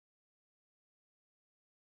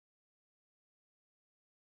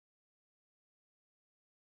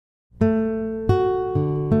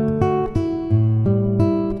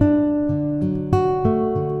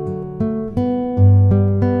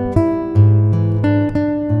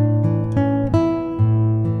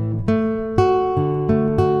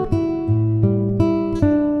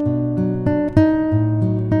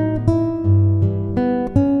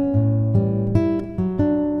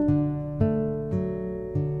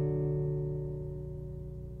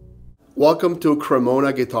Welcome to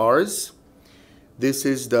Kremona Guitars. This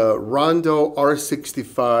is the Rondo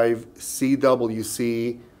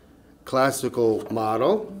R65CWC classical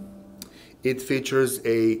model. It features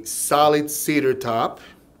a solid cedar top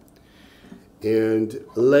and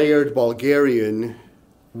layered Bulgarian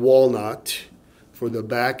walnut for the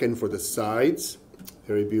back and for the sides.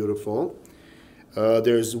 Very beautiful.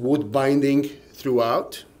 There's wood binding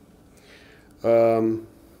throughout. A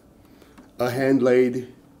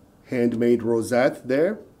handmade rosette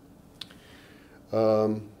there.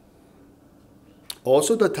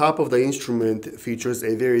 Also, the top of the instrument features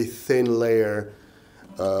a very thin layer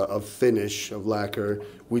of finish, of lacquer,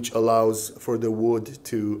 which allows for the wood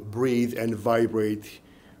to breathe and vibrate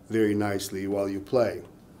very nicely while you play.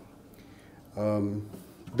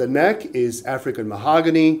 The neck is African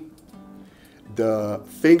mahogany. The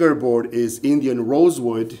fingerboard is Indian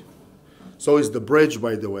rosewood. So is the bridge,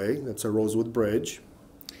 by the way. That's a rosewood bridge.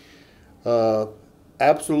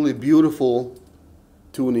 Absolutely beautiful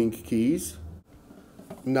tuning keys.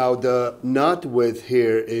 Now the nut width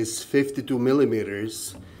here is 52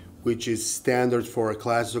 millimeters, which is standard for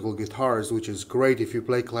classical guitars, which is great. If you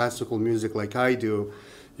play classical music like I do,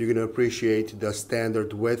 you're going to appreciate the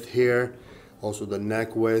standard width here, also the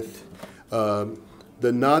neck width.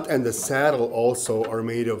 The nut and the saddle also are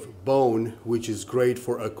made of bone, which is great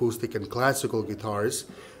for acoustic and classical guitars.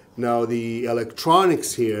 Now the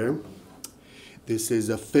electronics here, this is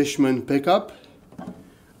a Fishman pickup.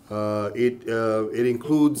 It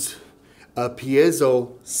includes a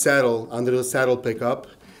piezo saddle under the saddle pickup,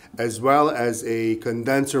 as well as a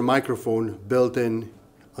condenser microphone built in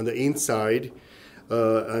on the inside,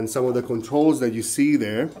 and some of the controls that you see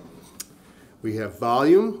there. We have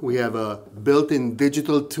volume, we have a built-in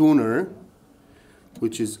digital tuner,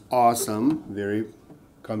 which is awesome,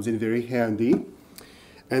 comes in very handy.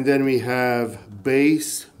 And then we have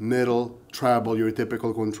bass, middle, treble, your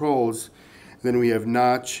typical controls. Then we have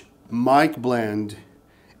notch, mic blend,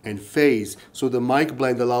 and phase. So the mic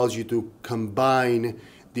blend allows you to combine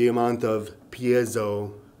the amount of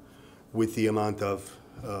piezo with the amount of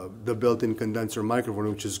the built-in condenser microphone,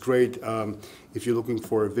 which is great if you're looking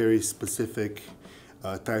for very specific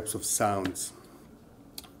types of sounds.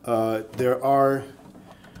 There are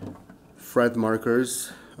fret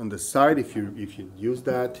markers on the side if you use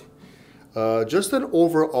that. Just an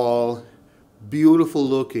overall beautiful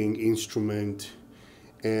looking instrument,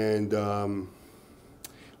 and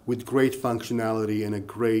with great functionality and a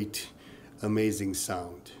great, amazing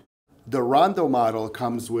sound. The Rondo model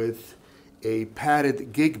comes with a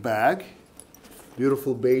padded gig bag,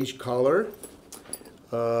 beautiful beige color.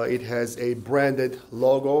 It has a branded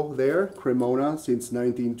logo there, Kremona, since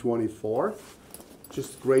 1924.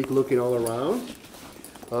 Just great looking all around.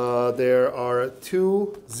 There are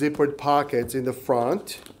two zippered pockets in the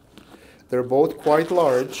front. They're both quite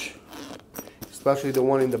large, especially the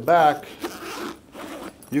one in the back.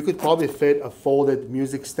 You could probably fit a folded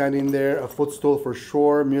music stand in there, a footstool for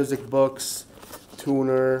sure, music books,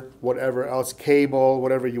 tuner, whatever else, cable,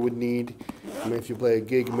 whatever you would need. I mean, if you play a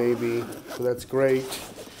gig maybe, so that's great.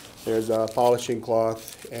 There's a polishing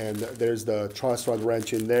cloth, and there's the truss rod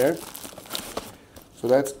wrench in there. So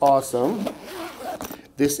that's awesome.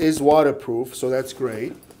 This is waterproof, so that's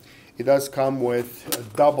great. It does come with a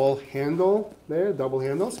double handle there, double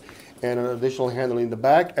handles, and an additional handle in the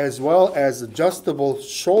back, as well as adjustable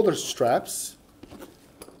shoulder straps.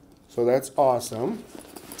 So that's awesome.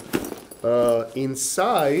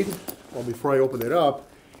 Inside, well, before I open it up,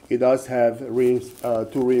 it does have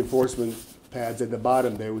two reinforcement pads at the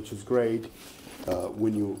bottom there, which is great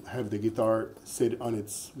when you have the guitar sit on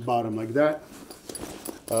its bottom like that.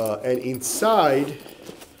 And inside,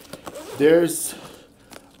 there's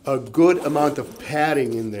a good amount of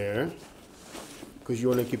padding in there because you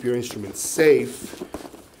want to keep your instrument safe.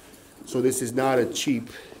 So this is not a cheap,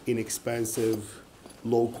 inexpensive,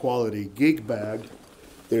 low quality gig bag.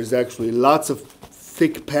 There's actually lots of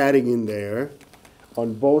thick padding in there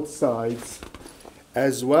on both sides,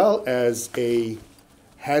 as well as a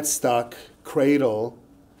headstock cradle,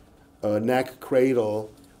 neck cradle,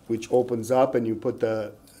 which opens up and you put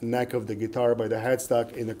the neck of the guitar by the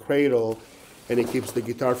headstock in the cradle, and it keeps the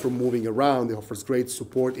guitar from moving around. It offers great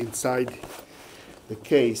support inside the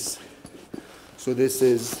case. So this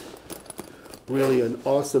is really an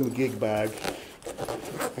awesome gig bag,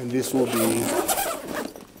 and this will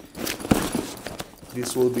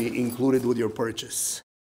be included with your purchase.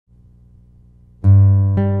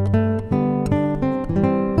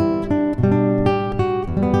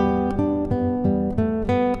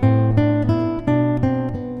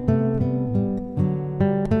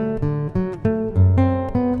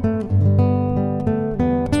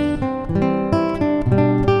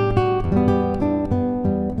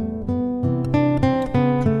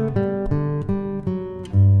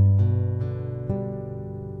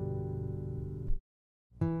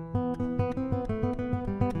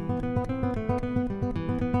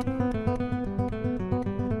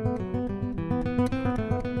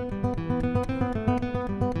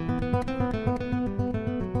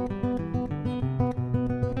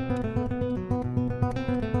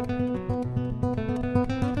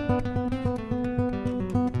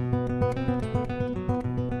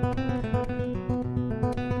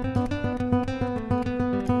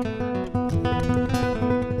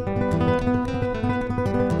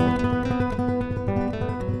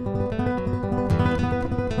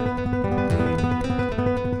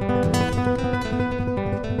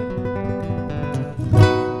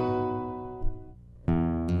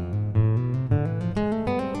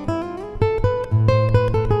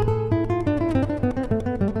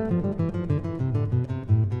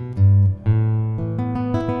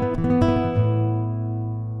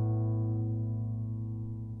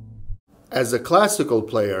 as a classical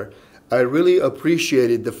player, I really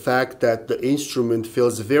appreciated the fact that the instrument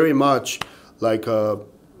feels very much like a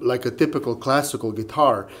typical classical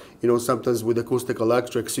guitar. You know, sometimes with acoustic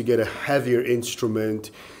electrics you get a heavier instrument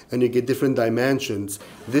and you get different dimensions.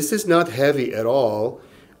 This is not heavy at all.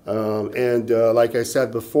 Like I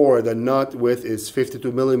said before, the nut width is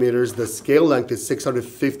 52 millimeters, the scale length is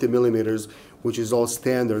 650 millimeters, which is all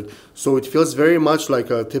standard. So it feels very much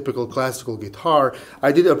like a typical classical guitar.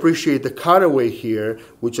 I did appreciate the cutaway here,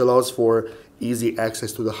 which allows for easy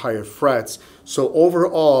access to the higher frets. So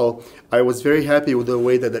overall, I was very happy with the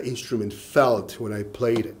way that the instrument felt when I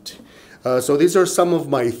played it. So these are some of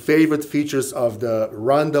my favorite features of the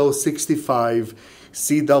Rondo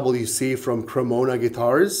 65CWC from Kremona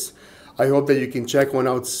Guitars. I hope that you can check one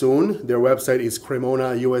out soon. Their website is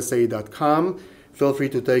cremonausa.com. Feel free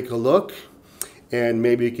to take a look and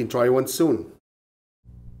maybe you can try one soon.